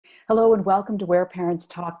Hello and welcome to Where Parents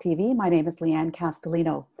Talk TV. My name is Leanne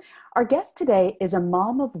Castellino. Our guest today is a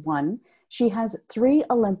mom of one. She has 3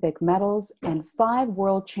 Olympic medals and 5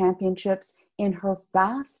 world championships in her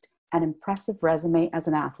vast and impressive resume as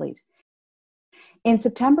an athlete. In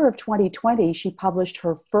September of 2020, she published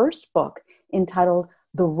her first book entitled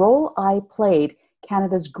The Role I Played,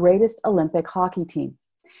 Canada's Greatest Olympic Hockey Team.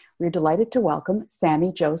 We're delighted to welcome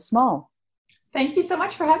Sammy Jo Small. Thank you so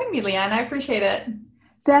much for having me, Leanne. I appreciate it.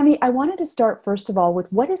 Sammy, I wanted to start first of all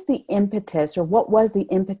with what is the impetus or what was the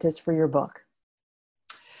impetus for your book?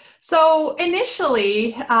 So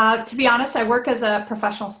initially, to be honest, I work as a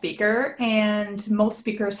professional speaker and most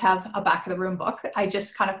speakers have a back of the room book. I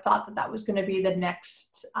just kind of thought that that was going to be the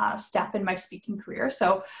next step in my speaking career.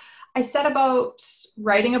 So I set about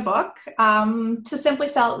writing a book to simply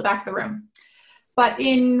sell at the back of the room. But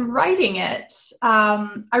in writing it,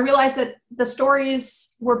 I realized that the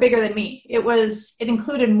stories were bigger than me. It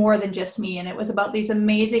included more than just me. And it was about these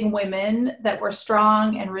amazing women that were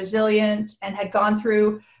strong and resilient and had gone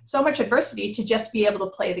through so much adversity to just be able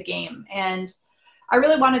to play the game. And I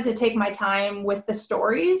really wanted to take my time with the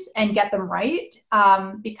stories and get them right,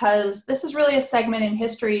 because this is really a segment in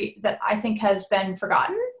history that I think has been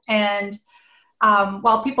forgotten. And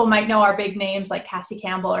while people might know our big names like Cassie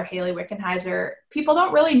Campbell or Hayley Wickenheiser, people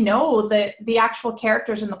don't really know the actual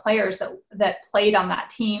characters and the players that played on that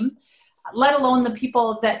team, let alone the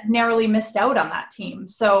people that narrowly missed out on that team.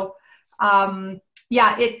 So it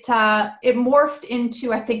morphed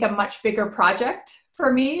into, I think, a much bigger project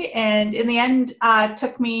for me. And in the end, it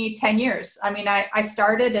took me 10 years. I mean, I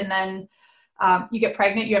started and then you get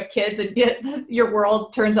pregnant, you have kids, and your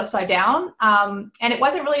world turns upside down. And it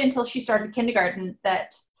wasn't really until she started kindergarten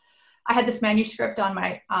that I had this manuscript on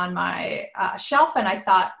my shelf, and I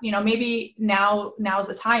thought, maybe now is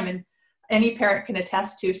the time. And any parent can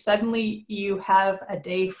attest to suddenly you have a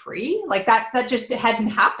day free like that. That just hadn't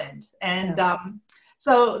happened, and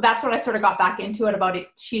so that's what I sort of got back into it about it.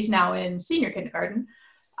 She's now in senior kindergarten.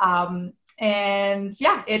 And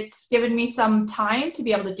it's given me some time to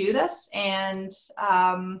be able to do this. And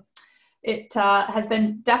it has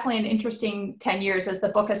been definitely an interesting 10 years as the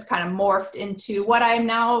book has kind of morphed into what I am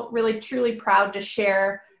now really, truly proud to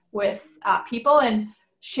share with people and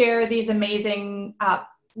share these amazing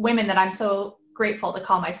women that I'm so grateful to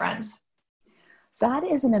call my friends. That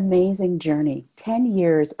is an amazing journey. 10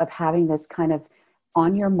 years of having this kind of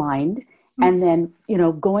on your mind. And then,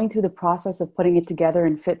 going through the process of putting it together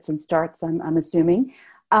in fits and starts, I'm assuming.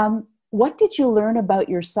 What did you learn about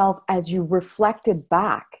yourself as you reflected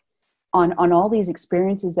back on all these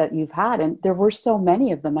experiences that you've had? And there were so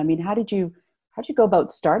many of them. I mean, how'd you go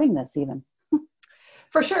about starting this even?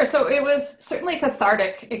 For sure. So it was certainly a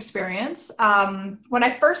cathartic experience. When I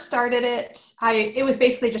first started it, it was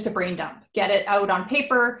basically just a brain dump, get it out on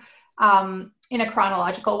paper in a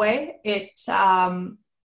chronological way.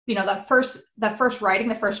 The first writing,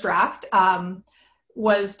 the first draft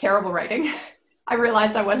was terrible writing. I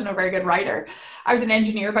realized I wasn't a very good writer. I was an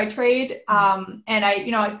engineer by trade. And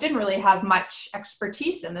I didn't really have much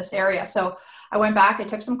expertise in this area. So I went back and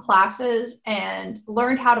took some classes and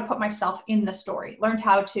learned how to put myself in the story, learned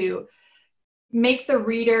how to make the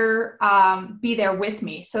reader be there with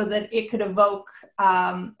me so that it could evoke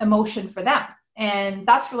emotion for them. And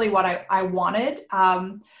that's really what I wanted.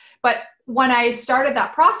 But when I started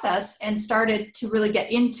that process and started to really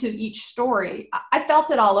get into each story, I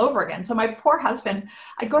felt it all over again. So my poor husband,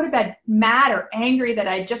 I'd go to bed mad or angry that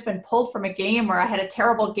I'd just been pulled from a game or I had a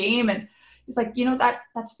terrible game. And he's like,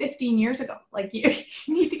 that's 15 years ago. Like you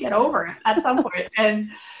need to get over it at some point. And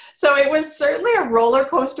so it was certainly a roller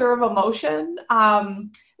coaster of emotion.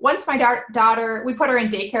 Once my daughter, we put her in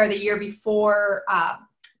daycare the year before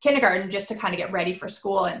kindergarten just to kind of get ready for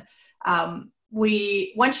school. And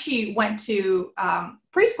once she went to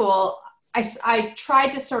preschool, I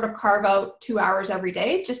tried to sort of carve out 2 hours every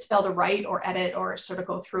day just to be able to write or edit or sort of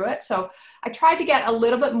go through it. So I tried to get a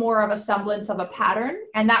little bit more of a semblance of a pattern,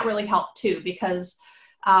 and that really helped too, because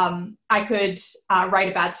I could write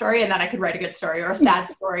a bad story and then I could write a good story or a sad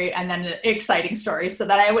story and then an exciting story so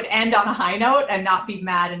that I would end on a high note and not be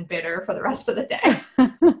mad and bitter for the rest of the day.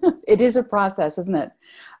 It is a process, isn't it?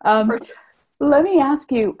 For sure. Let me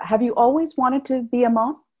ask you, have you always wanted to be a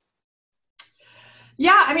mom?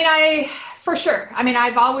 Yeah, I mean, for sure. I mean,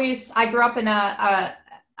 I grew up in a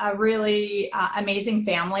really amazing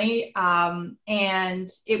family. And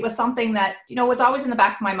it was something that, was always in the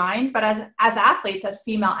back of my mind, but as athletes, as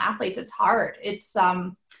female athletes, it's hard. It's,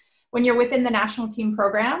 when you're within the national team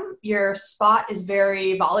program, your spot is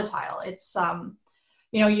very volatile. It's,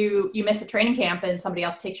 you miss a training camp and somebody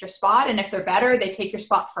else takes your spot. And if they're better, they take your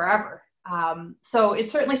spot forever. So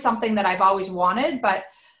it's certainly something that I've always wanted, but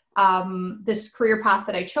this career path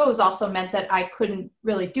that I chose also meant that I couldn't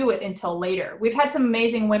really do it until later. We've had some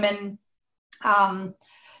amazing women,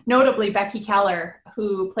 notably Becky Keller,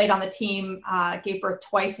 who played on the team, gave birth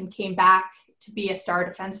twice and came back to be a star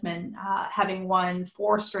defenseman, having won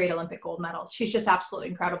 4 straight Olympic gold medals. She's just absolutely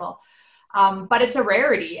incredible. But it's a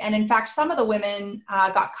rarity. And in fact, some of the women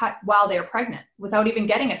got cut while they were pregnant without even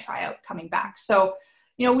getting a tryout coming back. So,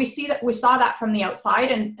 we saw that from the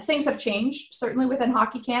outside, and things have changed, certainly within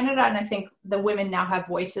Hockey Canada. And I think the women now have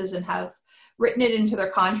voices and have written it into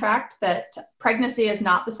their contract that pregnancy is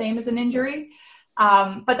not the same as an injury.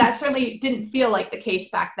 But that certainly didn't feel like the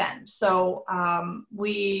case back then. So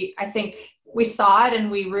I think we saw it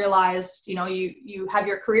and we realized, you have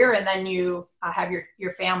your career and then you have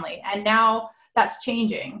your family. And now that's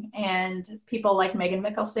changing. And people like Megan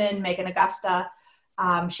Mickelson, Megan Augusta,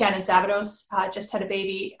 Shannon Zabados just had a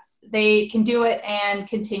baby. They can do it and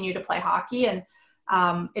continue to play hockey. And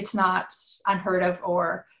it's not unheard of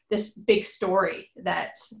or this big story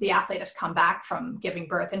that the athlete has come back from giving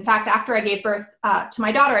birth. In fact, after I gave birth to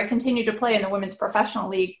my daughter, I continued to play in the Women's Professional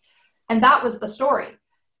League. And that was the story.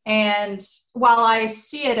 And while I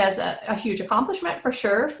see it as a huge accomplishment for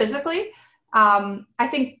sure, physically, I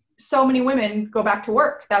think so many women go back to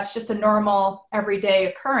work. That's just a normal everyday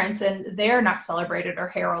occurrence and they're not celebrated or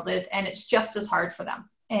heralded, and it's just as hard for them.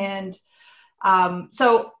 And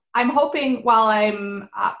so I'm hoping, while I'm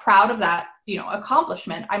proud of that,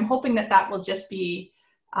 accomplishment, I'm hoping that will just be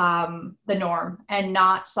the norm and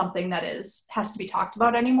not something that has to be talked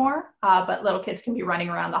about anymore. But little kids can be running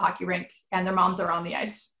around the hockey rink and their moms are on the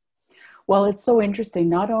ice. Well, it's so interesting.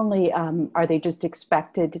 Not only are they just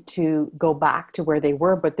expected to go back to where they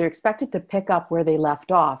were, but they're expected to pick up where they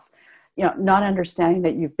left off. Not understanding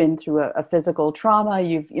that you've been through a physical trauma,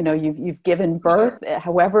 you've given birth,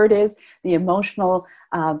 however it is, the emotional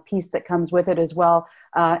piece that comes with it as well,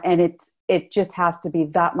 and it just has to be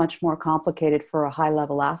that much more complicated for a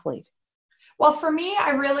high-level athlete. Well, for me,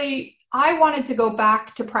 I wanted to go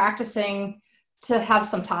back to practicing to have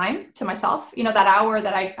some time to myself. That hour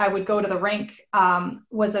that I would go to the rink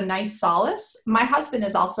was a nice solace. My husband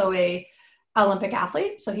is also a Olympic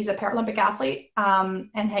athlete. So he's a Paralympic athlete,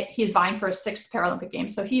 and he's vying for his 6th Paralympic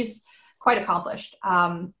Games. So he's quite accomplished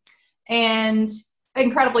and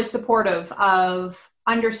incredibly supportive of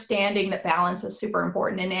understanding that balance is super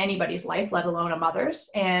important in anybody's life, let alone a mother's.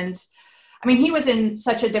 And he was in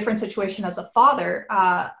such a different situation as a father.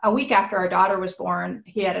 A week after our daughter was born,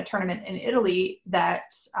 he had a tournament in Italy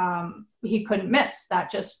that he couldn't miss.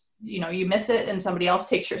 That just, you miss it and somebody else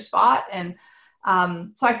takes your spot. And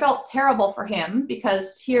so I felt terrible for him,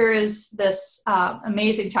 because here is this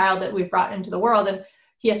amazing child that we've brought into the world and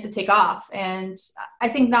he has to take off. And I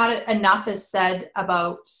think not enough is said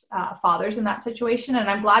about fathers in that situation. And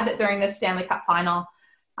I'm glad that during this Stanley Cup final,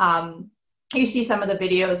 you see some of the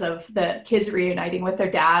videos of the kids reuniting with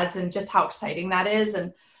their dads and just how exciting that is.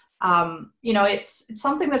 And, it's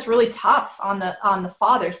something that's really tough on the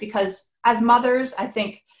fathers, because as mothers, I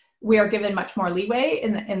think we are given much more leeway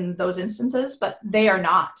in those instances, but they are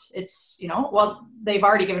not. It's, they've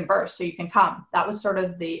already given birth, so you can come. That was sort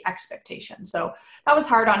of the expectation. So that was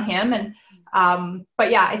hard on him. And,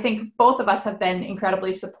 but yeah, I think both of us have been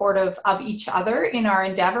incredibly supportive of each other in our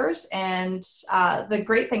endeavors. And the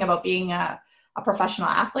great thing about being a professional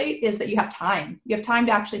athlete is that you have time. You have time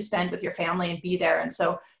to actually spend with your family and be there. And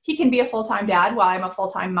so he can be a full-time dad while I'm a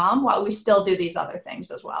full-time mom, while we still do these other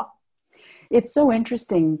things as well. It's so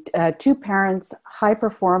interesting. 2 parents, high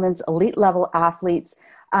performance, elite level athletes.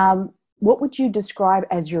 What would you describe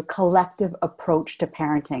as your collective approach to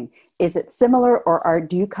parenting? Is it similar, or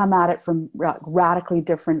do you come at it from radically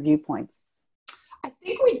different viewpoints? I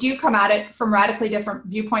think we do come at it from radically different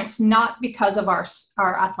viewpoints, not because of our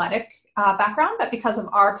athletic background, but because of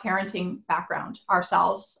our parenting background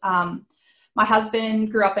ourselves. My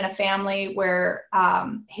husband grew up in a family where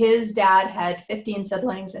his dad had 15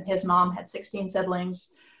 siblings and his mom had 16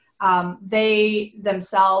 siblings. They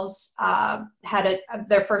themselves had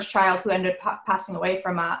their first child who ended up passing away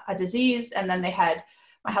from a disease. And then they had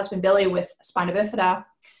my husband, Billy, with spina bifida.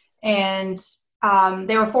 And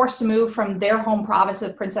they were forced to move from their home province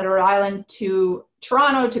of Prince Edward Island to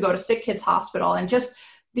Toronto to go to Sick Kids Hospital. And just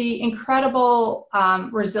the incredible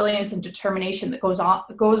resilience and determination that goes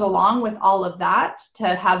along with all of that to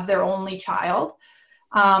have their only child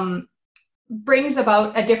brings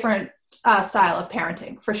about a different style of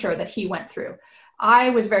parenting, for sure, that he went through.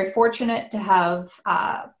 I was very fortunate to have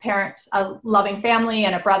parents, a loving family,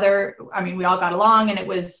 and a brother. We all got along, and it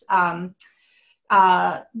was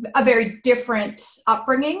a very different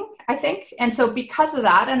upbringing, I think. And so because of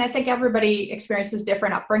that, and I think everybody experiences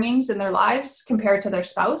different upbringings in their lives compared to their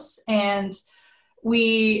spouse. And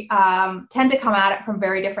we tend to come at it from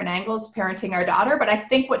very different angles, parenting our daughter. But I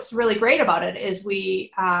think what's really great about it is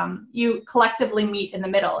you collectively meet in the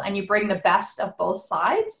middle and you bring the best of both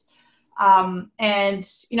sides. And,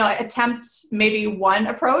 attempt maybe one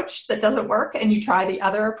approach that doesn't work and you try the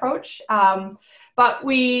other approach. But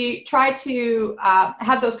we try to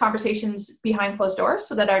have those conversations behind closed doors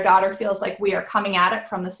so that our daughter feels like we are coming at it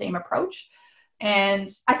from the same approach. And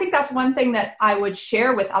I think that's one thing that I would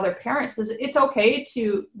share with other parents is it's okay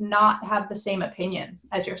to not have the same opinion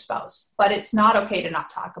as your spouse, but it's not okay to not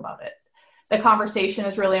talk about it. The conversation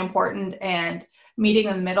is really important, and meeting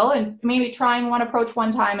in the middle and maybe trying one approach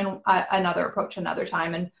one time and another approach another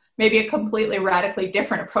time, and maybe a completely radically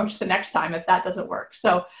different approach the next time if that doesn't work.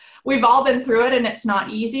 So we've all been through it, and it's not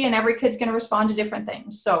easy, and every kid's going to respond to different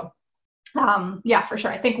things. So yeah, for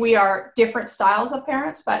sure. I think we are different styles of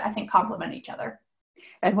parents, but I think complement each other.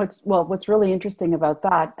 And what's really interesting about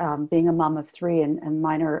that, being a mom of three and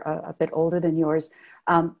mine are a bit older than yours,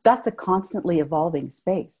 that's a constantly evolving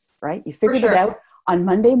space, right? You figured it out on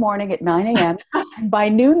Monday morning at 9 a.m. and by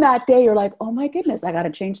noon that day, you're like, oh my goodness, I got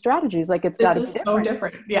to change strategies. Like it's got to be different. So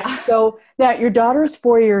different. Yeah. So now your daughter's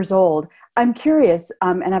 4 years old. I'm curious,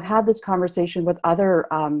 and I've had this conversation with other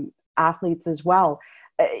athletes as well.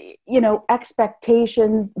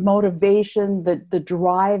 Expectations, motivation, the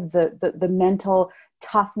drive, the mental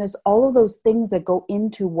toughness, all of those things that go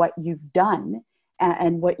into what you've done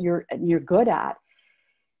and what you're good at.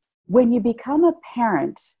 When you become a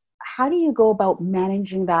parent, how do you go about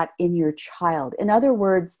managing that in your child? In other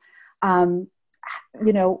words, are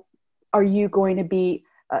you going to be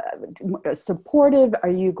supportive? Are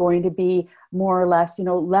you going to be more or less,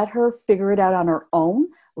 let her figure it out on her own,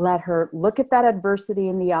 let her look at that adversity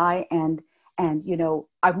in the eye and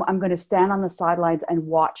I'm going to stand on the sidelines and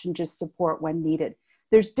watch and just support when needed.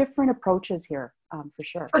 There's different approaches here, for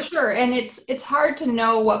sure. For sure. And it's hard to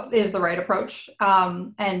know what is the right approach.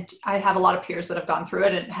 And I have a lot of peers that have gone through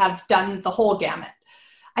it and have done the whole gamut.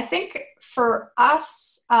 I think for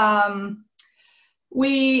us, obviously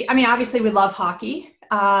we love hockey.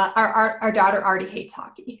 Our daughter already hates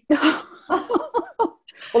hockey. Well,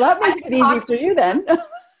 that makes it easy for you then.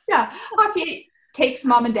 Yeah. Hockey takes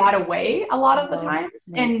mom and dad away a lot of the times.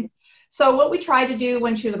 And so what we tried to do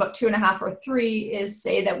when she was about 2.5 or 3 is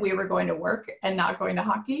say that we were going to work and not going to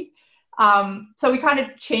hockey. So we kind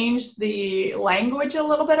of changed the language a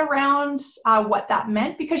little bit around what that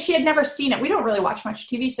meant because she had never seen it. We don't really watch much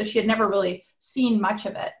TV, so she had never really seen much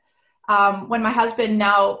of it. When my husband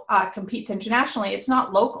now competes internationally, it's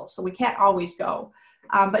not local, so we can't always go.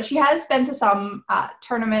 But she has been to some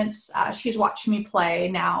tournaments. She's watched me play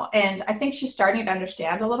now, and I think she's starting to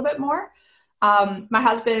understand a little bit more. My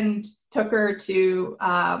husband took her to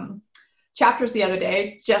Chapters the other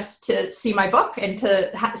day just to see my book and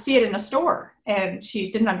to see it in a store. And she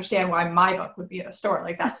didn't understand why my book would be in a store.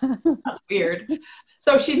 Like that's weird.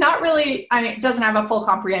 So she's not really, doesn't have a full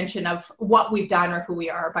comprehension of what we've done or who we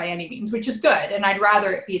are by any means, which is good. And I'd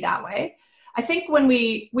rather it be that way. I think when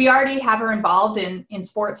we already have her involved in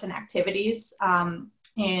sports and activities, and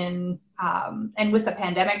with the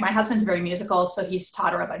pandemic, my husband's very musical, so he's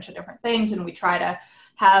taught her a bunch of different things, and we try to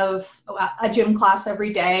have a gym class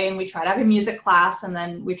every day, and we try to have a music class, and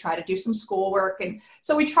then we try to do some schoolwork. And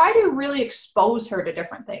so we try to really expose her to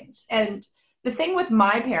different things. And the thing with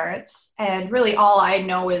my parents, and really all I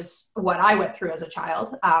know is what I went through as a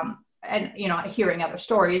child, and hearing other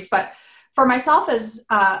stories, but for myself as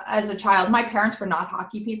a child, my parents were not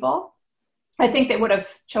hockey people. I think they would have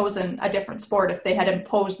chosen a different sport if they had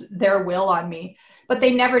imposed their will on me, but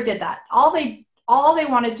they never did that. All they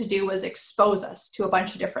wanted to do was expose us to a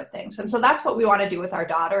bunch of different things. And so that's what we want to do with our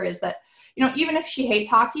daughter is that, even if she hates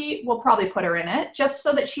hockey, we'll probably put her in it just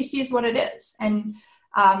so that she sees what it is. And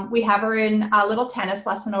we have her in a little tennis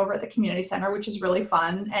lesson over at the community center, which is really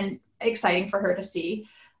fun and exciting for her to see.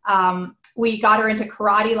 We got her into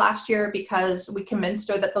karate last year because we convinced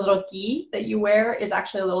her that the little gi that you wear is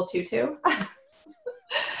actually a little tutu.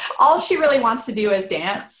 All she really wants to do is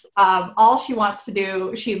dance. All she wants to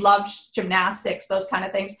do, she loves gymnastics, those kind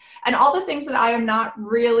of things. And all the things that I am not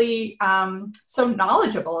really so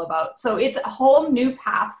knowledgeable about. So it's a whole new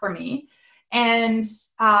path for me. And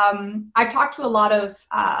I've talked to a lot of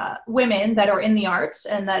women that are in the arts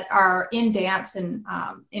and that are in dance and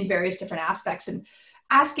in various different aspects and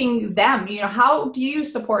asking them, how do you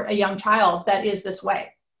support a young child that is this way?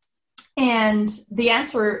 And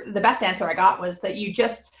the best answer I got was that you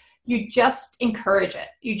just you just encourage it.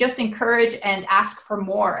 You just encourage and ask for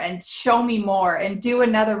more and show me more and do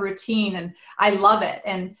another routine. And I love it.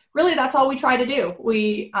 And really that's all we try to do.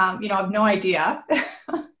 We, have no idea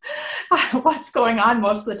what's going on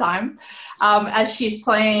most of the time as she's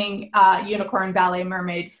playing Unicorn Ballet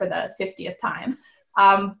Mermaid for the 50th time.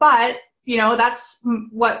 But that's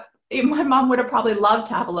what my mom would have probably loved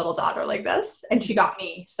to have a little daughter like this, and she got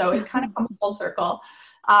me. So it kind of comes full circle.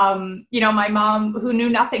 My mom, who knew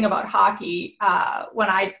nothing about hockey, when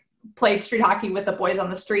I played street hockey with the boys on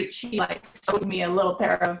the street, she sewed me a little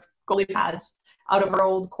pair of goalie pads out of her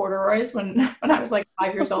old corduroys when I was 5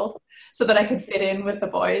 years old, so that I could fit in with the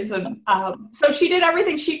boys. And so she did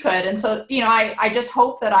everything she could. And so, I just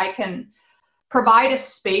hope that I can provide a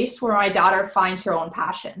space where my daughter finds her own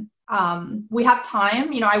passion. We have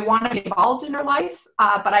time, I want to be involved in her life,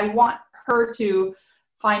 but I want her to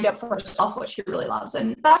find out for herself what she really loves.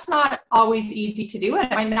 And that's not always easy to do. And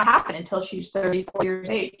it might not happen until she's 34 years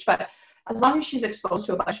of age, but as long as she's exposed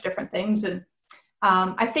to a bunch of different things. And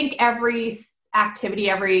I think every activity,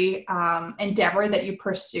 every endeavor that you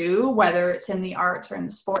pursue, whether it's in the arts or in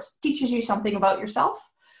the sports, teaches you something about yourself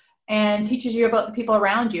and teaches you about the people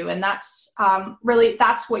around you. And that's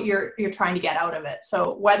that's what you're trying to get out of it.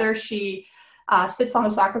 So whether she sits on the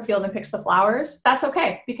soccer field and picks the flowers, that's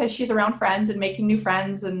okay, because she's around friends and making new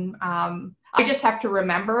friends. And I just have to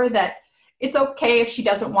remember that it's okay if she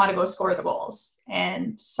doesn't want to go score the goals.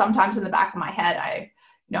 And sometimes in the back of my head,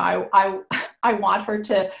 I want her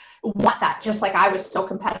to want that, just like I was so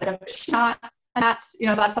competitive. She's not, and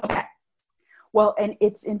that's okay. Well, and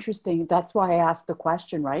it's interesting. That's why I asked the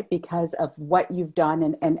question, right? Because of what you've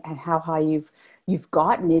done and how high you've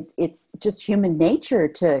gotten it. It's just human nature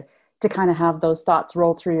to kind of have those thoughts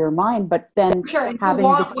roll through your mind, but then sure, having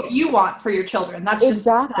what you want for your children. That's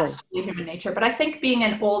exactly just human nature. But I think being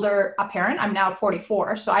a parent, I'm now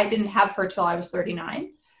 44, so I didn't have her till I was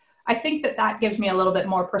 39. I think that gives me a little bit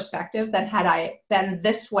more perspective than had I been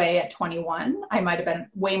this way at 21. I might have been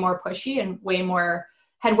way more pushy and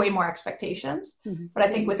had way more expectations. Mm-hmm. But I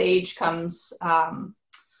think with age comes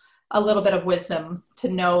a little bit of wisdom to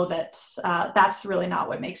know that that's really not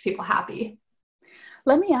what makes people happy.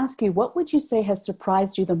 Let me ask you, what would you say has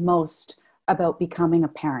surprised you the most about becoming a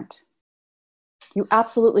parent? You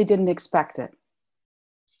absolutely didn't expect it.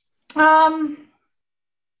 I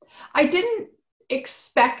didn't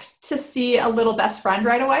expect to see a little best friend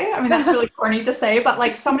right away. I mean, that's really corny to say,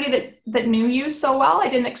 but somebody that knew you so well, I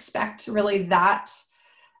didn't expect really that.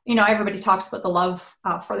 Everybody talks about the love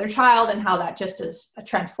for their child and how that just is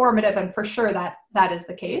transformative. And for sure that is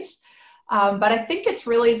the case. But I think it's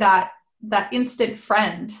really that instant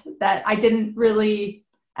friend that I didn't really,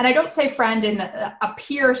 and I don't say friend in a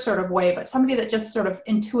peer sort of way, but somebody that just sort of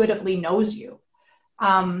intuitively knows you.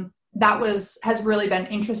 Has really been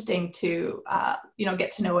interesting to,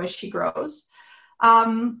 get to know as she grows.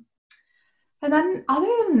 And then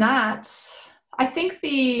other than that, I think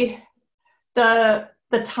the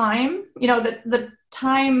time, the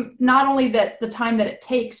time, not only the time that it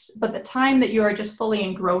takes, but the time that you are just fully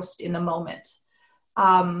engrossed in the moment.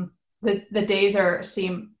 The days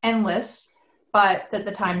seem endless, but that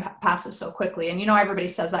the time passes so quickly. And, everybody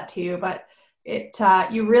says that to you, but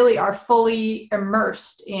you really are fully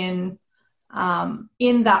immersed in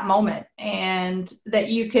that moment, and that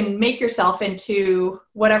you can make yourself into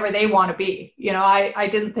whatever they want to be. I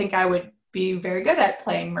didn't think I would be very good at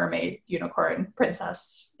playing mermaid, unicorn,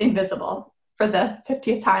 princess, invisible for the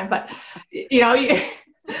 50th time, but you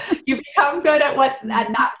become good at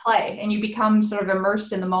that play, and you become sort of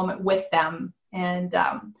immersed in the moment with them. And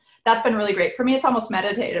that's been really great for me. It's almost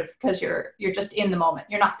meditative because you're just in the moment.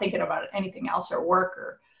 You're not thinking about anything else or work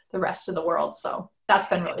or the rest of the world. So that's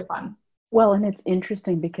been really fun. Well, and it's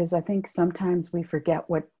interesting because I think sometimes we forget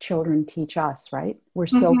what children teach us, right? We're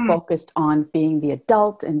so focused on being the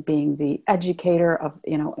adult and being the educator of,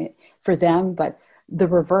 for them, but the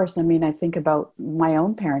reverse. I mean, I think about my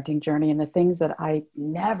own parenting journey and the things that I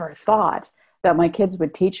never thought that my kids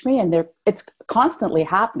would teach me, and it's constantly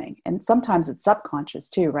happening. And sometimes it's subconscious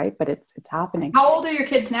too, right? But it's happening. How old are your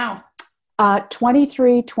kids now?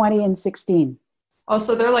 23, 20, and 16. Oh,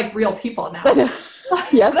 so they're like real people now.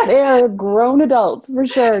 Yes, they are grown adults for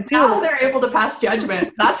sure. Too. Now they're able to pass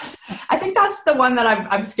judgment. I think that's the one that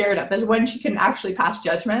I'm scared of, is when she can actually pass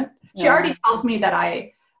judgment. She already tells me that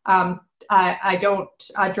I don't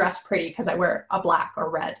dress pretty because I wear a black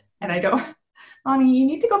or red, and I don't. Mommy, you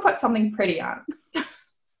need to go put something pretty on. You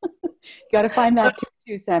got to find that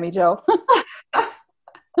too, Sammy Jo.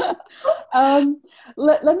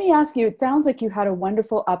 Let me ask you, it sounds like you had a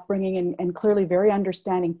wonderful upbringing and clearly very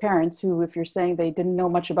understanding parents who, if you're saying they didn't know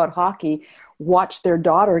much about hockey, watched their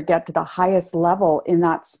daughter get to the highest level in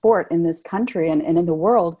that sport in this country and in the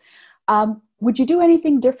world. Would you do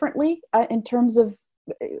anything differently in terms of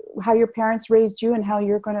how your parents raised you and how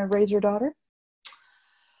you're going to raise your daughter?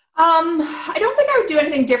 I don't think I would do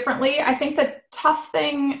anything differently. I think the tough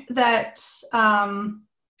thing that,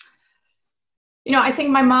 I think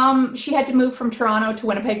my mom, she had to move from Toronto to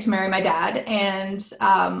Winnipeg to marry my dad. And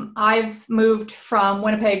I've moved from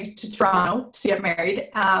Winnipeg to Toronto to get married.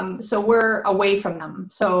 So we're away from them.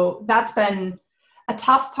 So that's been a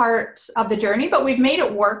tough part of the journey, but we've made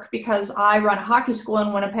it work because I run a hockey school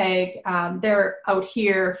in Winnipeg. They're out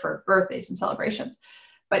here for birthdays and celebrations.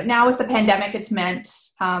 But now with the pandemic, it's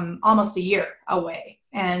meant almost a year away.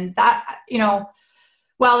 And that,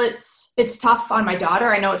 well, it's tough on my daughter.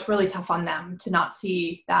 I know it's really tough on them to not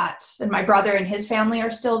see that. And my brother and his family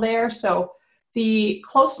are still there. So the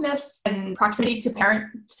closeness and proximity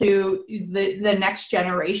to the next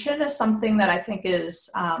generation is something that I think is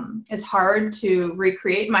hard to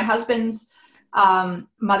recreate. My husband's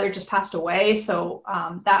mother just passed away. So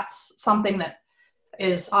that's something that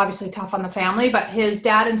is obviously tough on the family, but his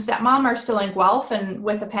dad and stepmom are still in Guelph, and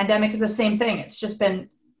with the pandemic is the same thing. It's just been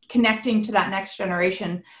connecting to that next generation.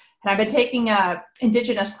 And I've been taking a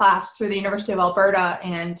Indigenous class through the University of Alberta,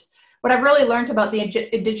 and what I've really learned about the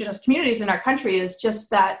Indigenous communities in our country is just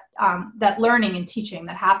that that learning and teaching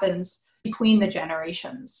that happens between the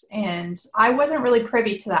generations. And I wasn't really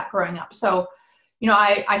privy to that growing up. So,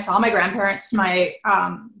 I saw my grandparents, my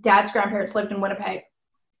dad's grandparents lived in Winnipeg.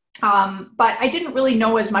 But I didn't really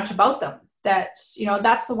know as much about them. That's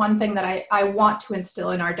the one thing that I want to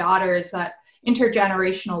instill in our daughters, that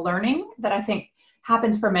intergenerational learning that I think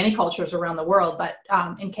happens for many cultures around the world. But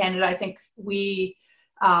in Canada, I think we,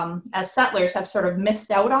 as settlers, have sort of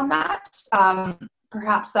missed out on that.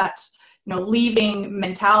 Perhaps that, leaving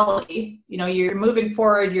mentality, you're moving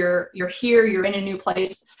forward, you're here, you're in a new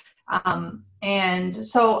place. And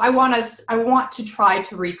so I want to try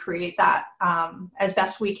to recreate that as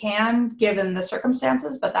best we can, given the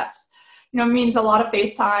circumstances. But that's, means a lot of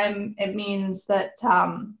FaceTime. It means that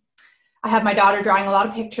I have my daughter drawing a lot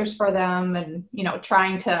of pictures for them, and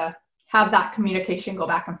trying to have that communication go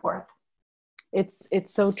back and forth.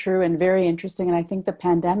 It's so true and very interesting. And I think the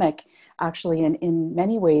pandemic actually in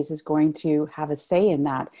many ways is going to have a say in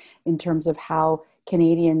that, in terms of how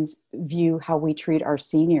Canadians view how we treat our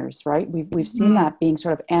seniors, right? We've seen that being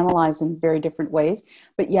sort of analyzed in very different ways.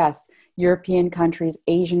 But yes, European countries,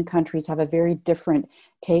 Asian countries have a very different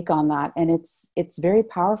take on that. And it's very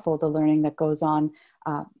powerful, the learning that goes on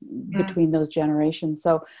between those generations.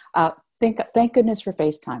 So thank goodness for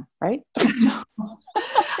FaceTime, right?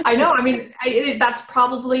 I know. I mean, that's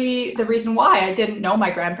probably the reason why I didn't know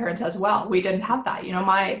my grandparents as well. We didn't have that.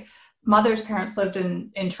 My mother's parents lived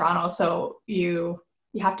in Toronto, so you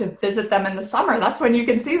have to visit them in the summer. That's when you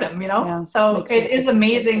can see them, Yeah, so it is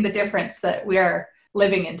amazing the difference that we are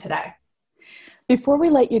living in today. Before we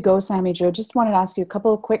let you go, Sammy Jo, just wanted to ask you a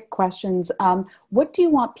couple of quick questions. What do you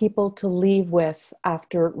want people to leave with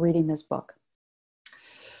after reading this book?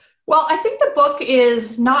 Well, I think the book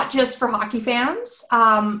is not just for hockey fans,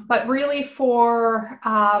 but really for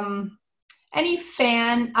any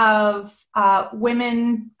fan of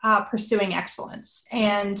women pursuing excellence.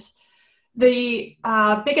 And the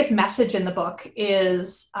biggest message in the book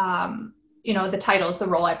is, the title is The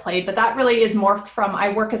Role I Played, but that really is morphed from,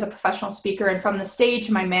 I work as a professional speaker, and from the stage,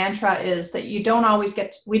 my mantra is that we don't always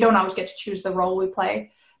get to choose the role we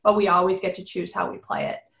play, but we always get to choose how we play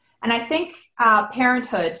it. And I think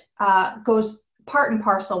parenthood goes part and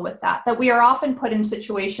parcel with that we are often put in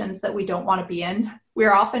situations that we don't want to be in. We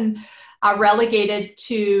are often relegated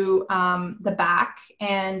to the back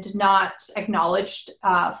and not acknowledged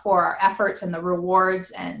for our efforts and the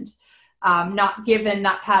rewards, and not given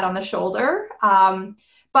that pat on the shoulder.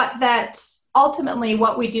 But that ultimately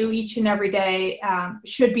what we do each and every day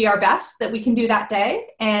should be our best that we can do that day,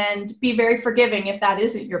 and be very forgiving if that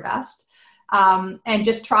isn't your best. And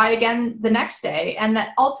just try again the next day. And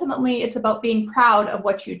that ultimately it's about being proud of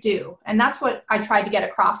what you do. And that's what I tried to get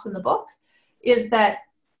across in the book, is that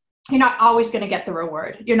you're not always going to get the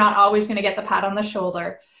reward. You're not always going to get the pat on the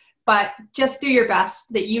shoulder, but just do your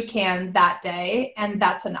best that you can that day. And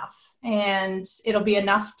that's enough. And it'll be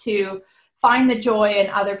enough to find the joy in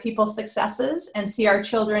other people's successes and see our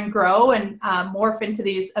children grow and morph into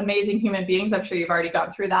these amazing human beings. I'm sure you've already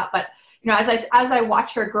gone through that, but as I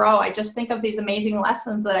watch her grow, I just think of these amazing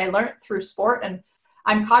lessons that I learned through sport. And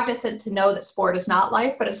I'm cognizant to know that sport is not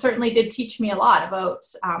life, but it certainly did teach me a lot about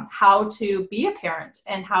how to be a parent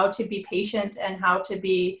and how to be patient and how to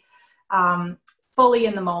be fully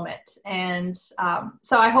in the moment. And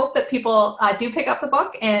so I hope that people do pick up the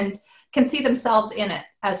book and can see themselves in it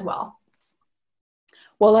as well.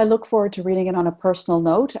 Well, I look forward to reading it on a personal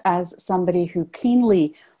note as somebody who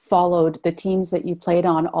keenly followed the teams that you played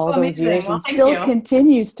on all those years and still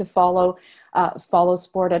continues to follow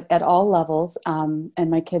sport at all levels.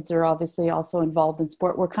 And my kids are obviously also involved in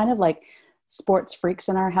sport. We're kind of like sports freaks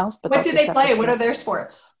in our house. But what do they play? What are their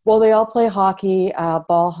sports? Well, they all play hockey,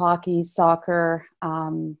 ball hockey, soccer.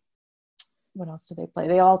 What else do they play?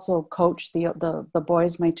 They also coach the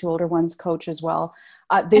boys. My two older ones coach as well.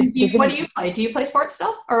 What do you play? Do you play sports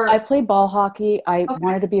still? Or I play ball hockey. I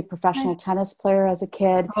wanted to be a professional tennis player as a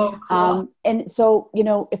kid. Oh, cool. And so,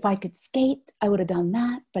 if I could skate, I would have done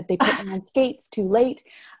that, but they put me on skates too late.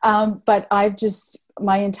 But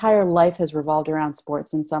my entire life has revolved around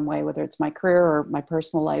sports in some way, whether it's my career or my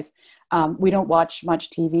personal life. We don't watch much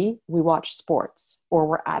TV. We watch sports, or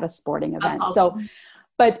we're at a sporting event. Awesome. So,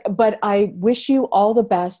 but I wish you all the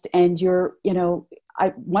best. And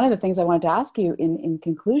one of the things I wanted to ask you in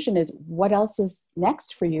conclusion is what else is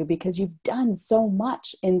next for you? Because you've done so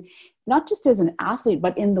much in not just as an athlete,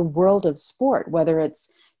 but in the world of sport, whether it's,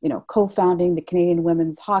 co-founding the Canadian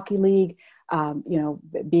Women's Hockey League,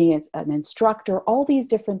 being an instructor, all these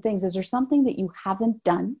different things. Is there something that you haven't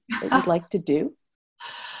done that you'd like to do?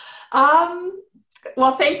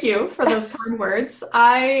 Well, thank you for those kind words.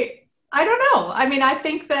 I don't know. I mean, I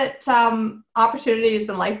think that opportunities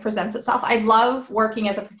in life presents itself. I love working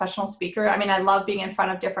as a professional speaker. I mean, I love being in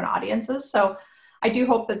front of different audiences. So I do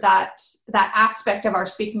hope that aspect of our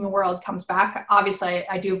speaking world comes back. Obviously,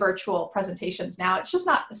 I do virtual presentations now. It's just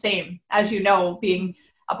not the same. As you know, being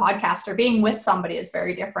a podcaster, being with somebody is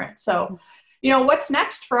very different. So, what's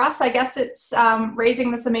next for us? I guess it's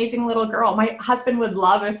raising this amazing little girl. My husband would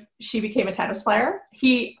love if she became a tennis player.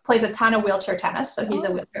 He plays a ton of wheelchair tennis, so he's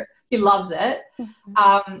a wheelchair. He loves it.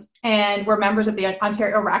 And we're members of the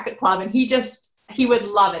Ontario Racket Club, and he would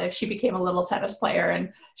love it if she became a little tennis player.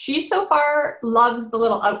 And she so far loves the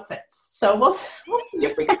little outfits. So we'll see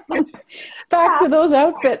if we can back to those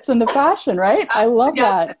outfits and the fashion, right? I love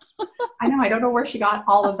that. I know. I don't know where she got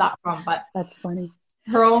all of that from, but that's funny.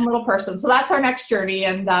 Her own little person. So that's our next journey,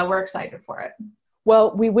 and we're excited for it.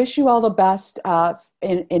 Well, we wish you all the best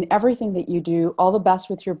in everything that you do. All the best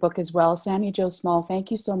with your book as well. Sammy Jo Small,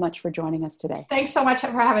 thank you so much for joining us today. Thanks so much for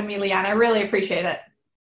having me, Leanne. I really appreciate it.